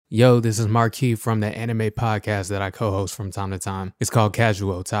Yo, this is Marquis from the anime podcast that I co-host from time to time. It's called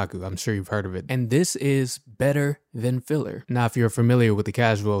Casual Otaku. I'm sure you've heard of it. And this is better than filler. Now, if you're familiar with the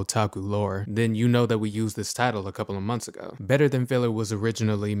Casual Otaku lore, then you know that we used this title a couple of months ago. Better Than Filler was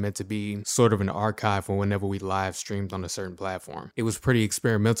originally meant to be sort of an archive for whenever we live streamed on a certain platform. It was pretty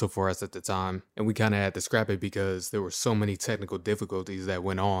experimental for us at the time, and we kind of had to scrap it because there were so many technical difficulties that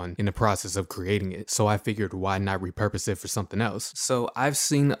went on in the process of creating it. So I figured, why not repurpose it for something else? So I've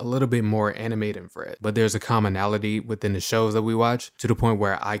seen a little bit more anime than Fred, but there's a commonality within the shows that we watch to the point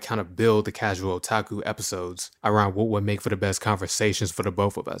where I kind of build the Casual Otaku episodes around what would make for the best conversations for the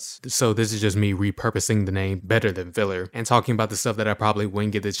both of us. So this is just me repurposing the name Better Than Filler and talking about the stuff that I probably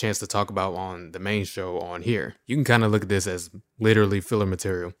wouldn't get the chance to talk about on the main show on here. You can kind of look at this as literally filler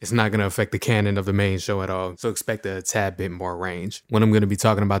material. It's not going to affect the canon of the main show at all, so expect a tad bit more range. What I'm going to be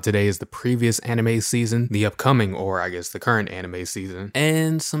talking about today is the previous anime season, the upcoming, or I guess the current anime season,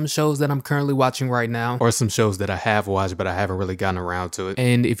 and some shows that I'm currently watching right now, or some shows that I have watched but I haven't really gotten around to it.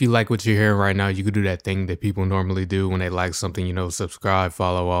 And if you like what you're hearing right now, you could do that thing that people normally do when they like something, you know, subscribe,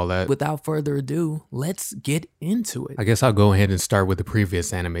 follow, all that. Without further ado, let's get into it. I guess I'll go ahead and start with the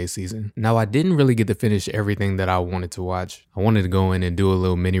previous anime season. Now, I didn't really get to finish everything that I wanted to watch. I wanted to go in and do a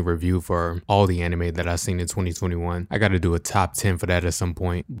little mini review for all the anime that I've seen in 2021. I got to do a top 10 for that at some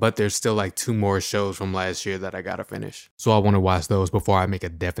point, but there's still like 2 more shows from last year that I got to finish. So I want to watch those before I make a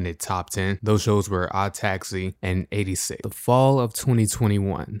definite top 10. Those shows were Odd Taxi and 86. The fall of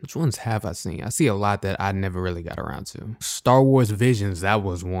 2021. Which ones have I seen? I see a lot that I never really got around to. Star Wars Visions, that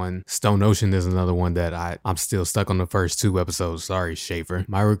was one. Stone Ocean is another one that I'm still stuck on the first 2 episodes. Sorry, Schaefer.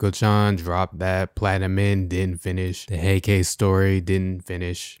 Maruko-chan dropped that. Platinum Men didn't finish. The Heike story didn't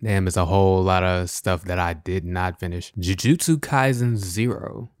finish. Damn, it's a whole lot of stuff that I did not finish. Jujutsu Kaisen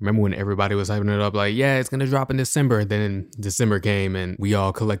 0. Remember when everybody was hyping it up like, yeah, it's gonna drop in December. Then December came and we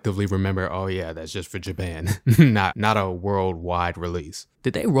all collectively remember, oh yeah, that's just for Japan. not a worldwide release.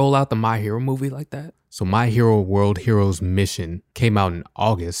 Did they roll out the My Hero movie like that? So My Hero World Heroes Mission came out in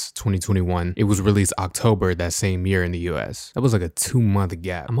August 2021. It was released October that same year in the US. That was like a 2-month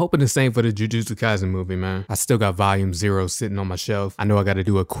gap. I'm hoping the same for the Jujutsu Kaisen movie, man. I still got Volume 0 sitting on my shelf. I know I gotta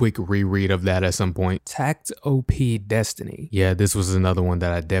do a quick reread of that at some point. Tact OP Destiny. Yeah, this was another one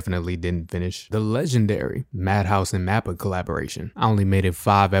that I definitely didn't finish. The legendary Madhouse and Mappa collaboration. I only made it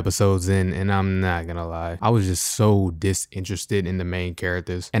 5 episodes in, and I'm not gonna lie, I was just so disinterested in the main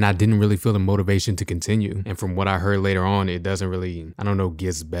characters, and I didn't really feel the motivation to continue. And from what I heard later on, it doesn't really, I don't know,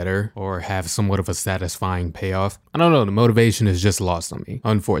 gets better or have somewhat of a satisfying payoff. I don't know, the motivation is just lost on me,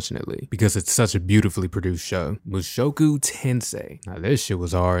 unfortunately, because it's such a beautifully produced show. Mushoku Tensei. Now this shit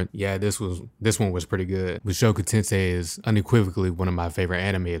was hard. Yeah, this one was pretty good. Mushoku Tensei is unequivocally one of my favorite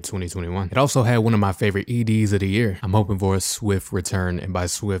anime of 2021. It also had one of my favorite EDs of the year. I'm hoping for a swift return, and by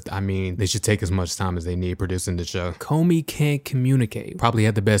swift, I mean they should take as much time as they need producing the show. Komi Can't Communicate. Probably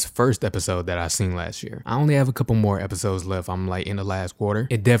had the best first episode that I've seen last year. I only have a couple more episodes left. I'm like in the last quarter.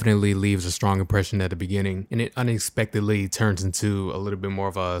 It definitely leaves a strong impression at the beginning, and it unexpectedly turns into a little bit more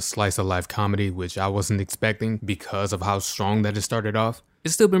of a slice of life comedy, which I wasn't expecting because of how strong that it started off.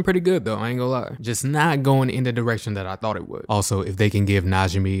 It's still been pretty good though, I ain't gonna lie. Just not going in the direction that I thought it would. Also, if they can give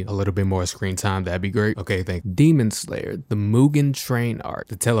Najimi a little bit more screen time, that'd be great. Okay, thank you. Demon Slayer, the Mugen Train arc,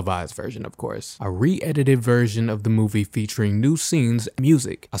 the televised version, of course. A re-edited version of the movie featuring new scenes and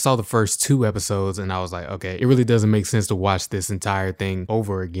music. I saw the first 2 episodes and I was like, okay, it really doesn't make sense to watch this entire thing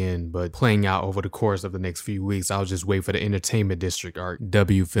over again, but playing out over the course of the next few weeks, I'll just wait for the Entertainment District arc,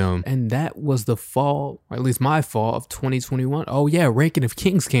 W film. And that was the fall, or at least my fall of 2021. Oh yeah, Ranking of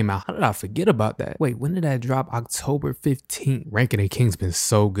Kings came out. How did I forget about that? Wait, when did that drop? October 15th. Ranking of Kings been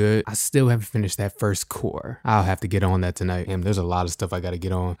so good. I still haven't finished that first core. I'll have to get on that tonight. Damn, there's a lot of stuff I gotta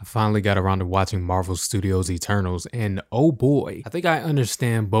get on. I finally got around to watching Marvel Studios Eternals, and oh boy, I think I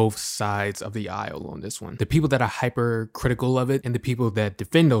understand both sides of the aisle on this one. The people that are hyper critical of it, and the people that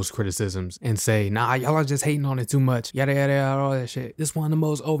defend those criticisms and say, nah, y'all are just hating on it too much. Yada yada yada, all that shit. This is one of the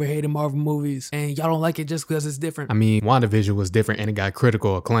most overhated Marvel movies, and y'all don't like it just because it's different. I mean, WandaVision was different and it got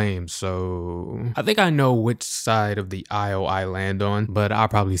critical acclaim, so I think I know which side of the aisle I land on, but I'll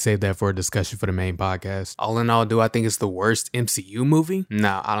probably save that for a discussion for the main podcast. All in all, do I think it's the worst MCU movie?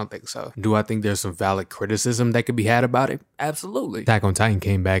 No, I don't think so. Do I think there's some valid criticism that could be had about it? Absolutely. Attack on Titan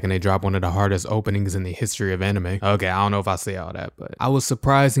came back and they dropped one of the hardest openings in the history of anime. Okay, I don't know if I say all that, but I was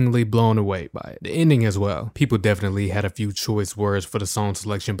surprisingly blown away by it. The ending as well. People definitely had a few choice words for the song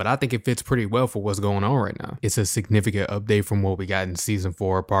selection, but I think it fits pretty well for what's going on right now. It's a significant update from what we got in season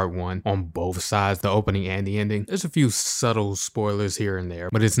 4, part 1, on both sides, the opening and the ending. There's a few subtle spoilers here and there,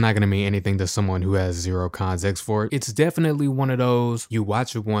 but it's not going to mean anything to someone who has zero context for it. It's definitely one of those, you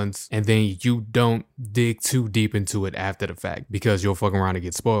watch it once and then you don't dig too deep into it after the fact because you'll fuck around and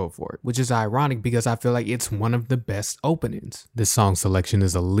get spoiled for it, which is ironic because I feel like it's one of the best openings. This song selection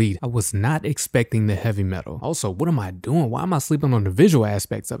is elite. I was not expecting the heavy metal. Also, what am I doing? Why am I sleeping on the visual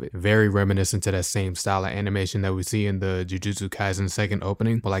aspects of it? Very reminiscent to that same style of animation that we see in the Jujutsu Kaisen second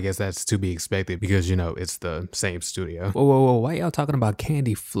opening. Well, I guess that's to be expected because, you know, it's the same studio. Whoa, why y'all talking about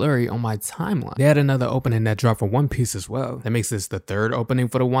Candy Flurry on my timeline? They had another opening that dropped for One Piece as well. That makes this the third opening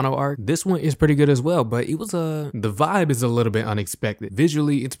for the Wano arc. This one is pretty good as well, but it was the vibe is a little bit unexpected.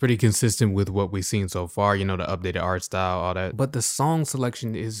 Visually, it's pretty consistent with what we've seen so far, you know, the updated art style, all that. But the song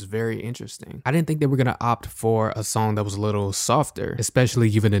selection is very interesting. I didn't think they were gonna opt for a song that was a little softer, especially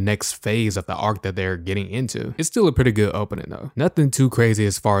given the next phase of the arc that they're getting into. It's still a pretty good opening though. Nothing too crazy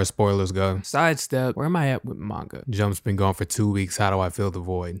as far as spoilers go. Sidestep, where am I at with manga? Jump's been gone for 2 weeks. How do I fill the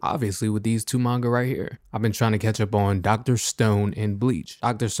void? Obviously with these two manga right here. I've been trying to catch up on Dr. Stone and Bleach.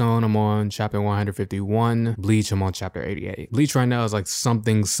 Dr. Stone, I'm on chapter 151. Bleach, I'm on chapter 88. Bleach right now is like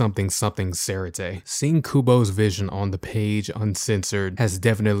something Sarate. Seeing Kubo's vision on the page uncensored has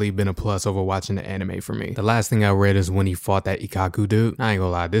definitely been a plus over watching the anime for me. The last thing I read is when he fought that Ikaku dude. I ain't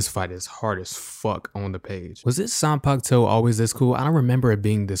gonna lie, this fight is hard as fuck on the page. Was this Sanpakuto always this cool? I don't remember it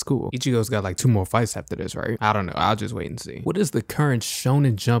being this cool. Ichigo's got like 2 more fights after this, right? I don't know. I'll just wait and see. What is the current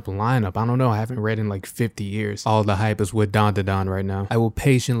Shonen Jump lineup? I don't know. I haven't read in like 50 years. All the hype is with Dandadan right now. I will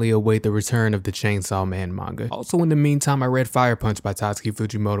patiently await the return of the Chainsaw Man manga. Also, in the meantime, I read Fire Punch by Tatsuki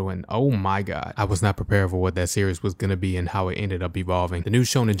Fujimoto, and oh my god, I was not prepared for what that series was gonna be and how it ended up evolving. The new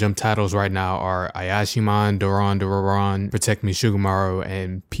Shonen Jump titles right now are Ayashiman, Doron, Protect Me Sugamaru,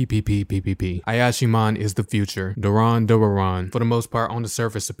 and PPP. Ayashiman is the future. Doron, for the most part, on the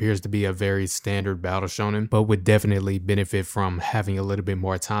surface appears to be a very standard battle shonen, but would definitely benefit from having a little bit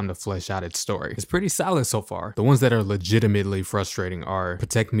more time to flesh out its story. It's pretty solid so far. The ones that are legitimately frustrating are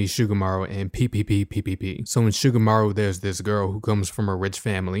Protect Me Sugamaru and PPP. So in Sugamaru, there's this girl who comes from a rich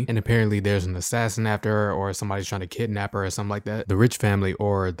family, and apparently there's an assassin after her, or somebody's trying to kidnap her or something like that. The rich family,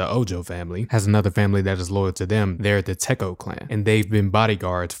 or the Ojo family, has another family that is loyal to them. They're the Teko clan, and they've been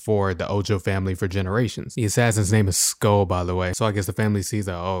bodyguards for the Ojo family for generations. The assassin's name is Skull, by the way, so I guess the family sees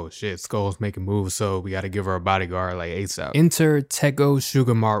that, oh shit, Skull's making moves, so we gotta give her a bodyguard like ASAP. Enter Teko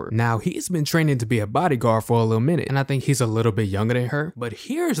Sugamaru. Now, he's been training to be a bodyguard for a little minute, and I think he's a little bit younger than her, but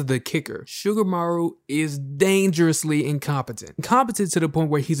here's the kicker. Sugamaru is dangerously incompetent. Incompetent to the point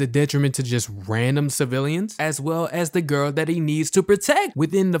where he's a detriment to just random civilians, as well as the girl that he needs to protect.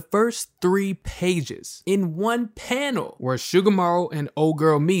 Within the first 3 pages, in one panel where Sugamaru and old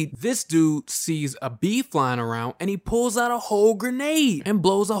girl meet, this dude sees a bee flying around and he pulls out a whole grenade and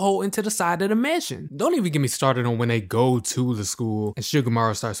blows a hole into the side of the mansion. Don't even get me started on when they go to the school and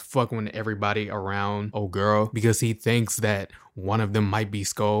Sugamaru starts fucking with everybody around old girl because he thinks that one of them might be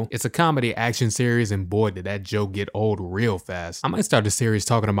Skull. It's a comedy action series, and boy, did that joke get old real fast. I might start a series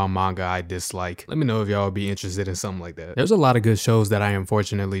talking about manga I dislike. Let me know if y'all would be interested in something like that. There's a lot of good shows that I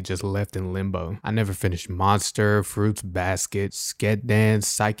unfortunately just left in limbo. I never finished Monster, Fruits Basket, Sket Dance,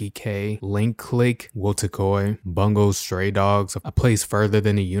 Psyche K, Link Click, Wotakoi, Bungo Stray Dogs, A Place Further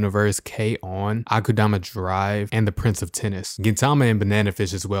Than the Universe, K-On, Akudama Drive, and The Prince of Tennis. Gintama and Banana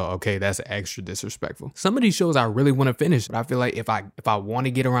Fish as well. Okay, that's extra disrespectful. Some of these shows I really want to finish, but I feel like if I want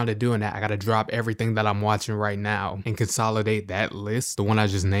to get around to doing that, I gotta drop everything that I'm watching right now and consolidate that list, the one I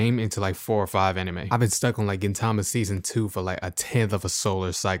just named, into like 4 or 5 anime. I've been stuck on like Gintama season 2 for like a 1/10 of a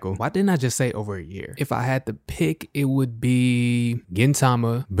solar cycle. Why didn't I just say over a year? If I had to pick, it would be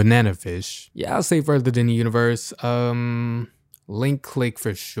Gintama, Banana Fish. Yeah, I'll say Further Than the Universe. Link Click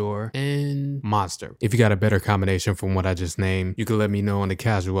for sure, and Monster. If you got a better combination from what I just named, you can let me know on the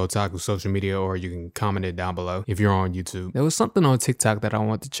Casual Otaku social media, or you can comment it down below if you're on YouTube. There was something on TikTok that I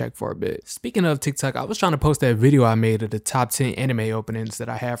wanted to check for a bit. Speaking of TikTok, I was trying to post that video I made of the top 10 anime openings that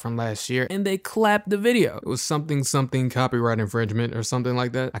I had from last year, and they clapped the video. It was something copyright infringement or something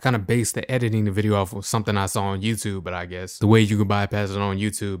like that. I kind of based the editing the video off of something I saw on YouTube, but I guess the way you can bypass it on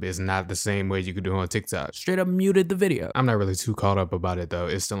YouTube is not the same way you could do it on TikTok. Straight up muted the video. I'm not really too caught up about it though.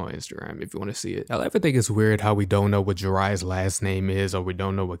 It's still on Instagram if you want to see it. I ever think it's weird how we don't know what Jiraiya's last name is, or we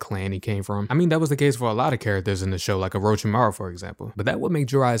don't know what clan he came from. I mean, that was the case for a lot of characters in the show, like Orochimaru, for example. But that would make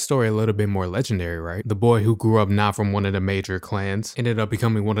Jiraiya's story a little bit more legendary, right? The boy who grew up not from one of the major clans ended up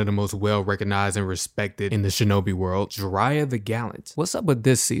becoming one of the most well-recognized and respected in the shinobi world, Jiraiya the Gallant. What's up with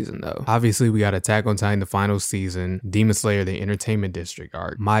this season though? Obviously, we got Attack on Titan, the final season, Demon Slayer, the Entertainment District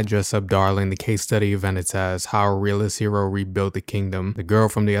arc, My Dress Up Darling, the case study of Vanitas, How a Realist Hero Rebuilt the Kingdom, The Girl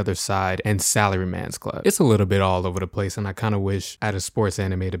from the Other Side, and Salaryman's Club. It's a little bit all over the place, and I kind of wish I had a sports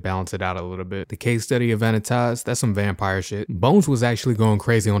anime to balance it out a little bit. The case study of Vanitas, that's some vampire shit. Bones was actually going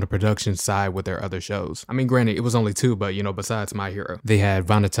crazy on the production side with their other shows. I mean, granted, it was only 2, but you know, besides My Hero, they had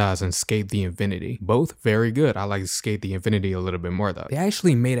Vanitas and Skate the Infinity. Both very good. I like Skate the Infinity a little bit more though. They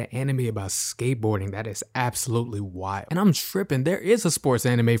actually made an anime about skateboarding that is absolutely wild. And I'm tripping. There is a sports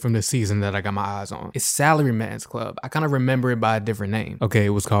anime from this season that I got my eyes on. It's Salaryman's Club. I kind of remember it by a different name. Okay, it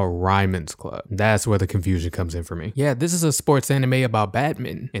was called Ryman's Club. That's where the confusion comes in for me. Yeah, this is a sports anime about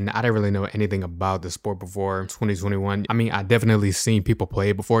badminton, and I didn't really know anything about the sport before 2021. I mean, I definitely seen people play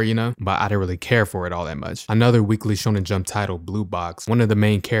it before, you know, but I didn't really care for it all that much. Another weekly Shonen Jump title, Blue Box, one of the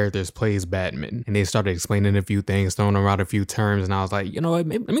main characters plays badminton, and they started explaining a few things, throwing around a few terms, and I was like, you know what,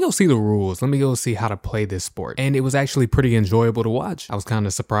 let me go see the rules. Let me go see how to play this sport. And it was actually pretty enjoyable to watch. I was kind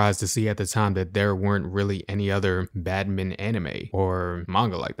of surprised to see at the time that there weren't really any other badminton anime or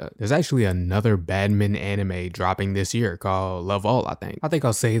manga like that. There's actually another badminton anime dropping this year called Love All, I think. I think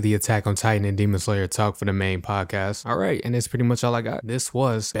I'll save the Attack on Titan and Demon Slayer talk for the main podcast. All right, and that's pretty much all I got. This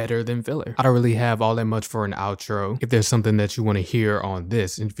was better than filler. I don't really have all that much for an outro. If there's something that you want to hear on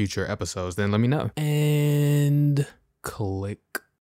this in future episodes, then let me know. And click.